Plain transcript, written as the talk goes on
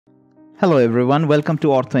Hello everyone, welcome to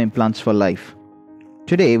Ortho Implants for Life.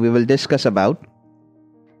 Today we will discuss about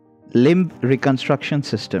Limb Reconstruction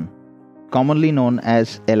System, commonly known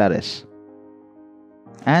as LRS,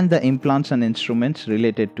 and the implants and instruments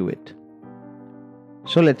related to it.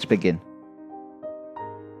 So let's begin.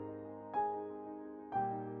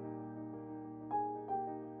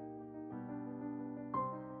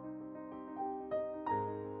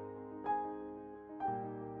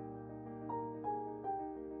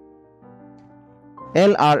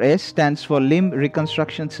 LRS stands for Limb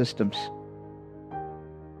Reconstruction Systems.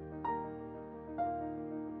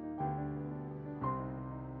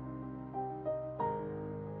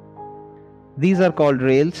 These are called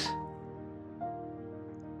rails,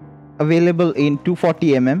 available in 240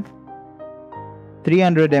 mm,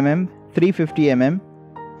 300 mm, 350 mm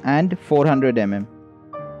and 400 mm.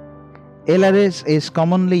 LRS is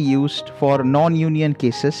commonly used for non-union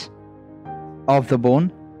cases of the bone,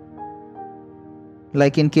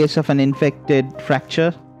 like in case of an infected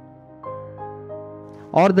fracture,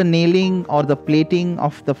 or the nailing or the plating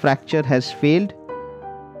of the fracture has failed,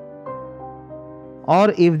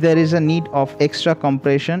 or if there is a need of extra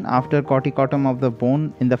compression after corticotomy of the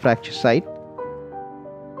bone in the fracture site.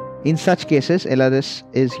 In such cases, LRS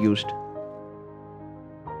is used.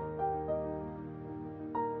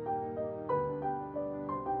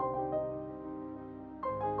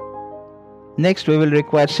 Next, we will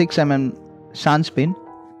require 6 mm sand spin,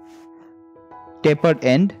 tapered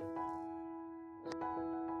end.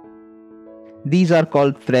 These are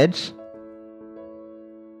called threads.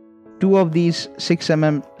 2 of these 6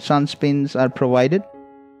 mm sand spins are provided,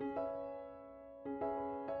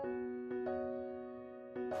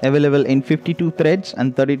 available in 52 threads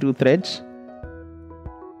and 32 threads,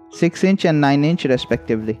 6 inch and 9 inch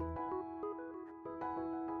respectively.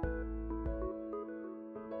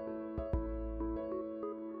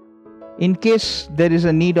 In case there is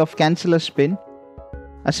a need of canceller spin,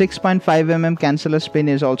 a 6.5 mm canceller spin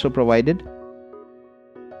is also provided.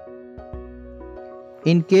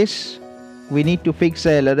 In case we need to fix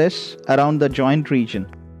the LRS around the joint region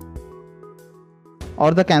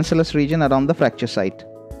or the cancellous region around the fracture site.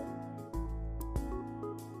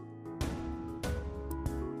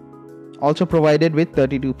 Also provided with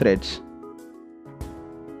 32 threads.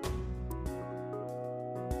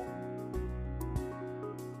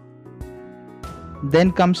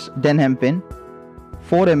 Then comes Denham pin,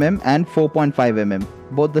 4 mm and 4.5 mm.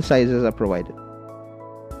 Both the sizes are provided.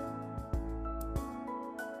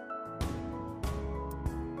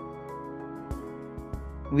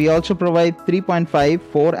 We also provide 3.5,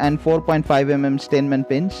 4 and 4.5 mm Steinmann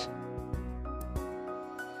pins.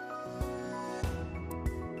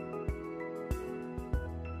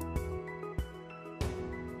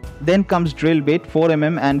 Then comes drill bit, 4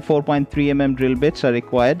 mm and 4.3 mm drill bits are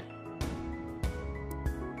required.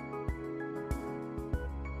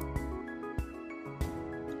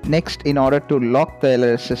 Next, in order to lock the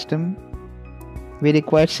LRS system, we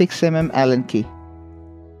require 6 mm Allen key.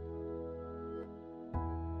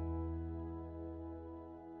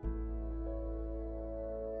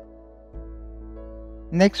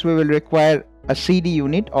 Next, we will require a CD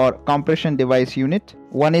unit or compression device unit.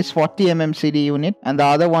 One is 40 mm CD unit and the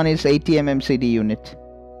other one is 80 mm CD unit.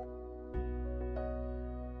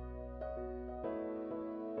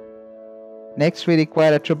 Next, we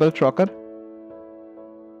require a triple trocar.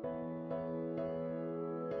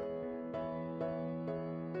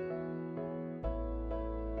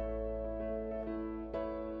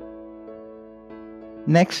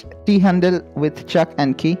 Next, T-handle with chuck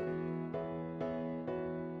and key.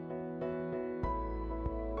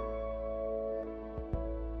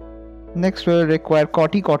 Next, we will require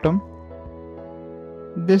corticotomy.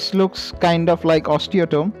 This looks kind of like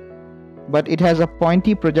osteotome, but it has a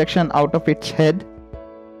pointy projection out of its head,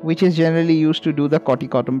 which is generally used to do the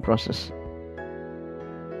corticotomy process.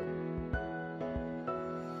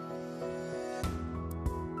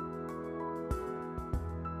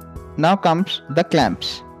 Now comes the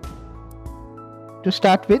clamps. To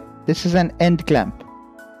start with, this is an end clamp.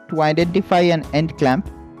 To identify an end clamp,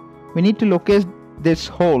 we need to locate this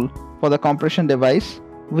hole for the compression device,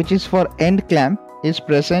 which is for end clamp, is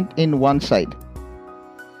present in one side.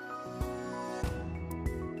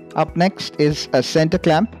 Up next is a center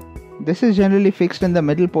clamp. This is generally fixed in the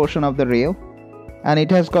middle portion of the rail, and it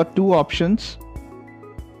has got 2 options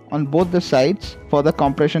on both the sides for the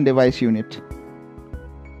compression device unit.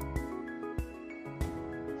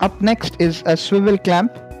 Up next is a swivel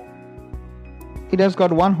clamp. It has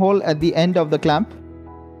got 1 hole at the end of the clamp,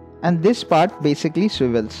 and this part basically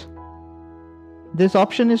swivels. This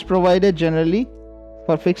option is provided generally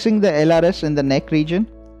for fixing the LRS in the neck region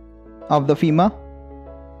of the femur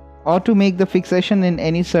or to make the fixation in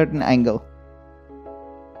any certain angle.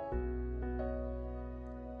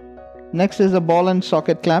 Next is a ball and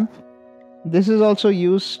socket clamp. This is also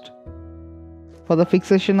used for the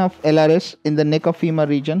fixation of LRS in the neck of femur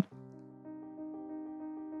region.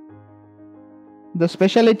 The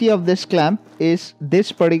specialty of this clamp is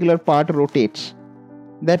this particular part rotates.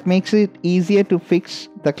 That makes it easier to fix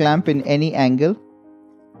the clamp in any angle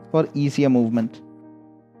for easier movement.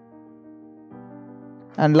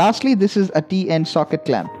 And lastly, this is a T-end socket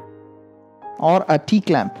clamp or a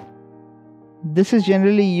T-clamp. This is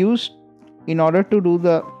generally used in order to do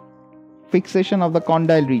the fixation of the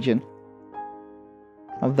condyle region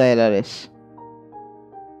of the LRS,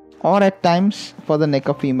 or at times for the neck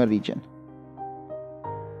of femur region.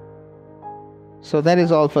 So that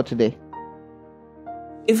is all for today.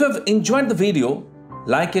 If you have enjoyed the video,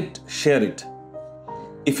 like it, share it.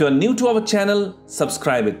 If you are new to our channel,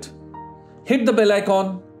 subscribe it. Hit the bell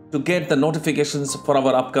icon to get the notifications for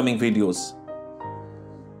our upcoming videos.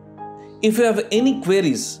 If you have any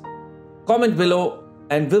queries, comment below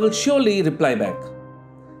and we will surely reply back.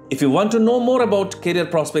 If you want to know more about career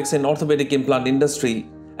prospects in orthopedic implant industry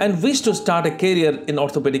and wish to start a career in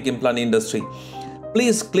orthopedic implant industry,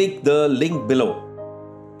 please click the link below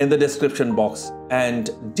in the description box and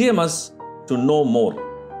DM us to know more.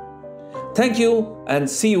 Thank you and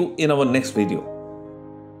see you in our next video.